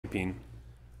sleeping.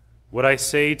 What I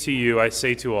say to you, I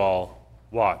say to all,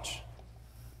 watch.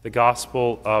 The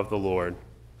gospel of the Lord.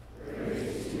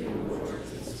 Praise to you, Lord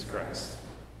Jesus Christ.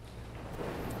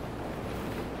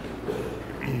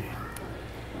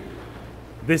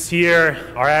 This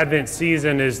year, our Advent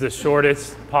season is the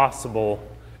shortest possible.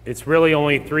 It's really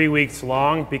only 3 weeks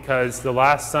long because the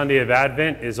last Sunday of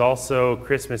Advent is also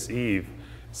Christmas Eve.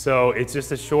 So it's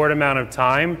just a short amount of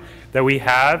time that we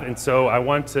have, and so I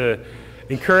want to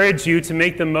encourage you to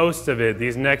make the most of it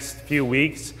these next few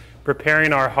weeks,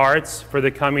 preparing our hearts for the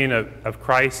coming of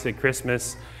Christ at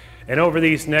Christmas. And over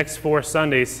these next 4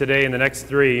 Sundays, today and the next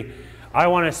 3, I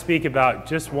want to speak about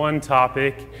just one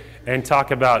topic and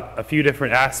talk about a few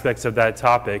different aspects of that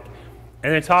topic.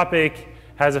 And the topic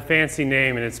has a fancy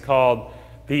name, and it's called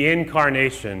the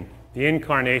Incarnation. The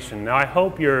Incarnation. Now, I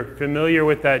hope you're familiar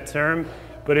with that term,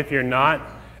 but if you're not,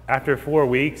 after 4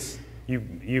 weeks,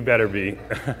 you better be.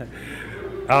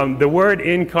 The word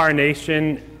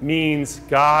incarnation means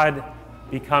God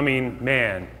becoming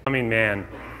man.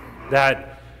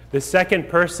 That the second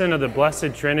person of the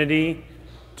Blessed Trinity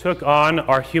took on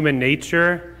our human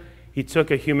nature. He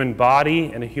took a human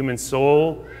body and a human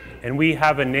soul, and we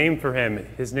have a name for him.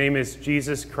 His name is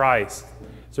Jesus Christ.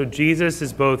 So Jesus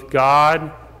is both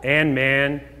God and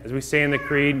man, as we say in the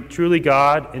Creed, truly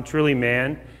God and truly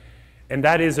man. And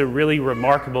that is a really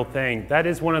remarkable thing. That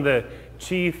is one of the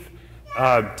chief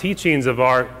teachings of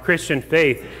our Christian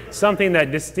faith, something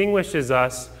that distinguishes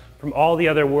us from all the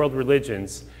other world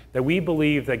religions, that we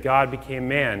believe that God became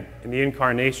man in the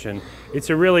Incarnation. It's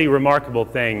a really remarkable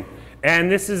thing. And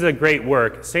this is a great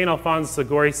work. St. Alphonsus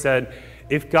Liguori said,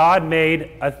 if God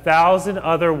made 1,000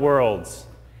 other worlds,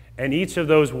 and each of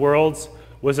those worlds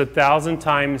was 1,000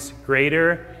 times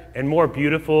greater and more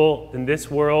beautiful than this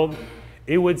world,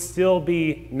 it would still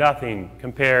be nothing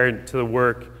compared to the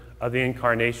work of the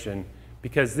Incarnation,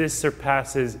 because this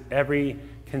surpasses every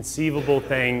conceivable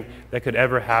thing that could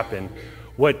ever happen.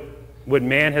 What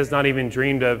man has not even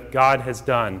dreamed of, God has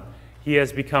done. He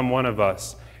has become one of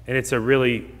us, and it's a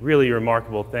really, really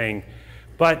remarkable thing.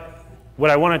 But what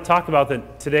I want to talk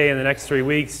about today in the next 3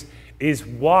 weeks is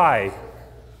why.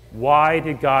 Why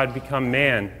did God become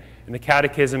man? And the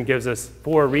Catechism gives us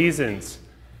 4 reasons.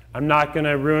 I'm not going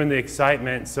to ruin the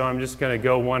excitement, so I'm just going to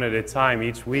go one at a time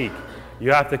each week.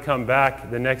 You have to come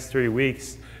back the next 3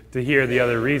 weeks to hear the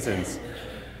other reasons.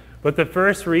 But the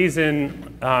first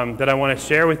reason that I want to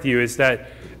share with you is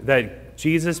that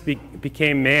Jesus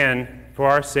became man for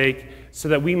our sake so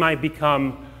that we might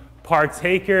become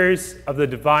partakers of the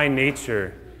divine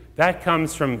nature. That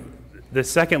comes from the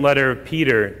second letter of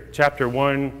Peter, chapter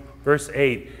 1, verse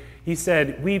 8. He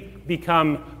said, we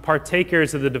become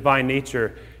partakers of the divine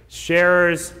nature,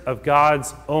 sharers of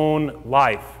God's own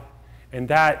life. And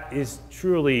that is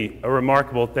truly a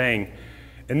remarkable thing.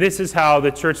 And this is how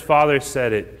the church fathers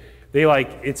said it.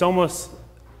 It's almost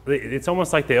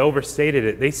like they overstated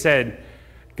it. They said,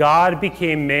 God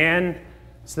became man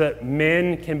so that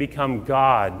men can become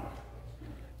God.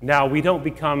 Now, we don't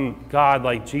become God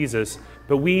like Jesus,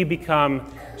 but we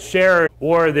become sharers.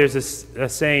 Or there's a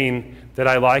saying that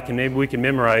I like, and maybe we can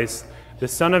memorize. The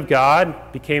Son of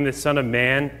God became the Son of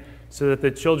Man so that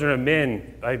the children of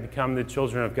men might become the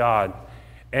children of God.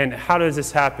 And how does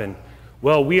this happen?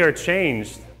 Well, we are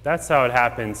changed. That's how it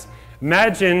happens.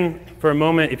 Imagine for a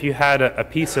moment if you had a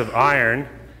piece of iron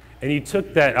and you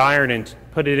took that iron and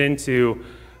put it into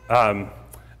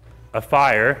a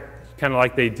fire, kind of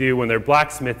like they do when they're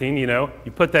blacksmithing, you know.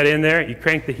 You put that in there, you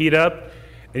crank the heat up,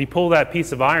 and you pull that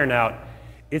piece of iron out.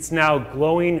 It's now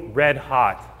glowing red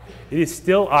hot. It is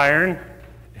still iron.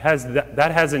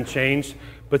 That hasn't changed,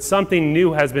 but something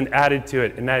new has been added to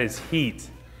it, and that is heat.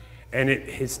 And it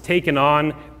has taken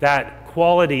on that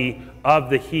quality of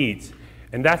the heat.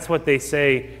 And that's what they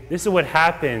say. This is what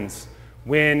happens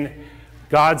when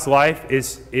God's life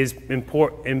is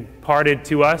imparted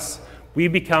to us. We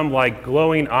become like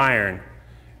glowing iron.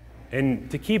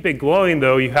 And to keep it glowing,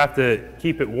 though, you have to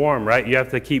keep it warm, right? You have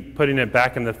to keep putting it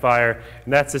back in the fire.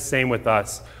 And that's the same with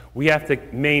us. We have to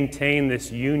maintain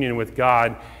this union with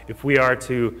God if we are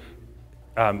to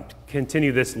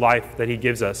continue this life that he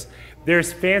gives us.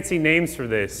 There's fancy names for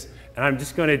this. And I'm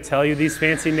just going to tell you these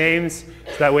fancy names,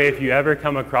 so that way if you ever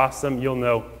come across them, you'll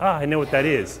know, I know what that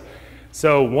is.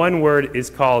 So one word is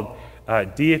called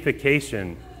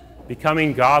deification,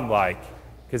 becoming godlike,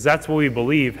 because that's what we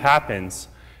believe happens.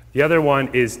 The other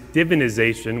one is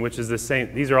divinization, which is the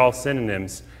same. These are all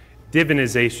synonyms.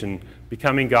 Divinization,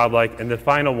 becoming godlike. And the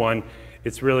final one,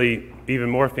 it's really even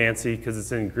more fancy because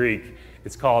it's in Greek.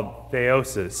 It's called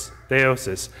theosis.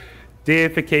 Theosis.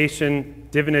 Deification,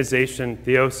 divinization,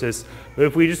 theosis. But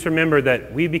if we just remember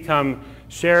that we become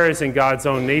shares in God's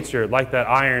own nature, like that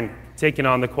iron taking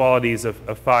on the qualities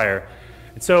of fire.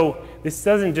 And so this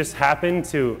doesn't just happen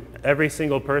to every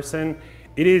single person.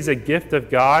 It is a gift of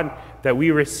God that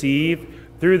we receive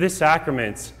through the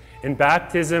sacraments. In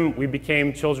baptism, we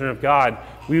became children of God.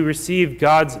 We received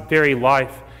God's very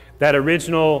life. That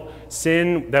original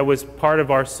sin that was part of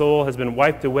our soul has been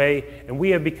wiped away, and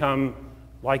we have become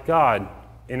like God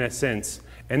in a sense.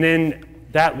 And then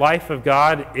that life of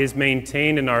God is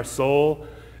maintained in our soul,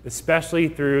 especially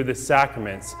through the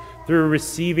sacraments, through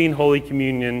receiving Holy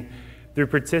Communion, through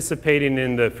participating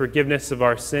in the forgiveness of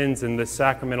our sins and the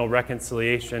sacramental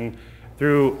reconciliation,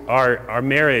 through our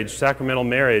marriage, sacramental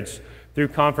marriage, through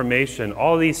confirmation.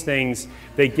 All these things,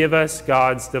 they give us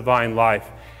God's divine life.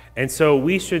 And so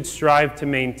we should strive to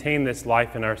maintain this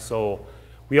life in our soul.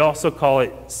 We also call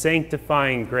it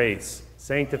sanctifying grace,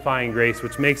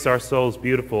 which makes our souls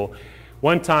beautiful.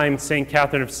 One time, St.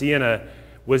 Catherine of Siena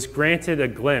was granted a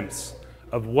glimpse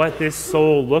of what this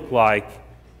soul looked like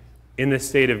in the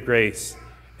state of grace.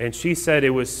 And she said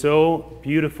it was so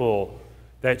beautiful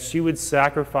that she would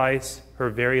sacrifice her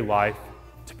very life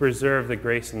to preserve the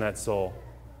grace in that soul.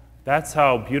 That's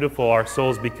how beautiful our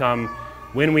souls become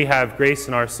when we have grace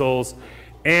in our souls.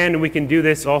 And we can do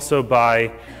this also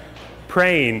by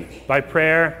praying, by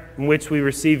prayer in which we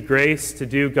receive grace to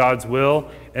do God's will,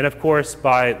 and of course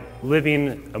by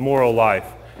living a moral life.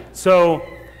 So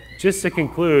just to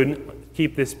conclude,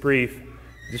 keep this brief,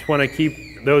 just want to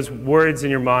keep those words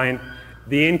in your mind.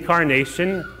 The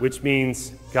incarnation, which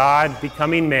means God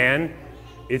becoming man,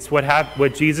 it's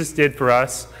what Jesus did for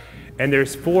us. And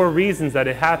there's 4 reasons that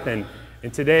it happened.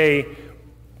 And today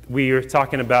we are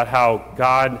talking about how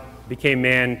God became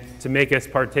man to make us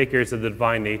partakers of the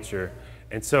divine nature.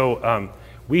 And so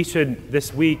we should,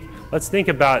 this week, let's think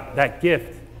about that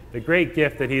gift, the great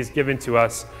gift that he's given to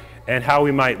us, and how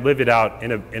we might live it out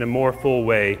in a more full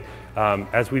way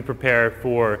as we prepare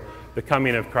for the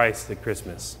coming of Christ at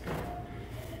Christmas.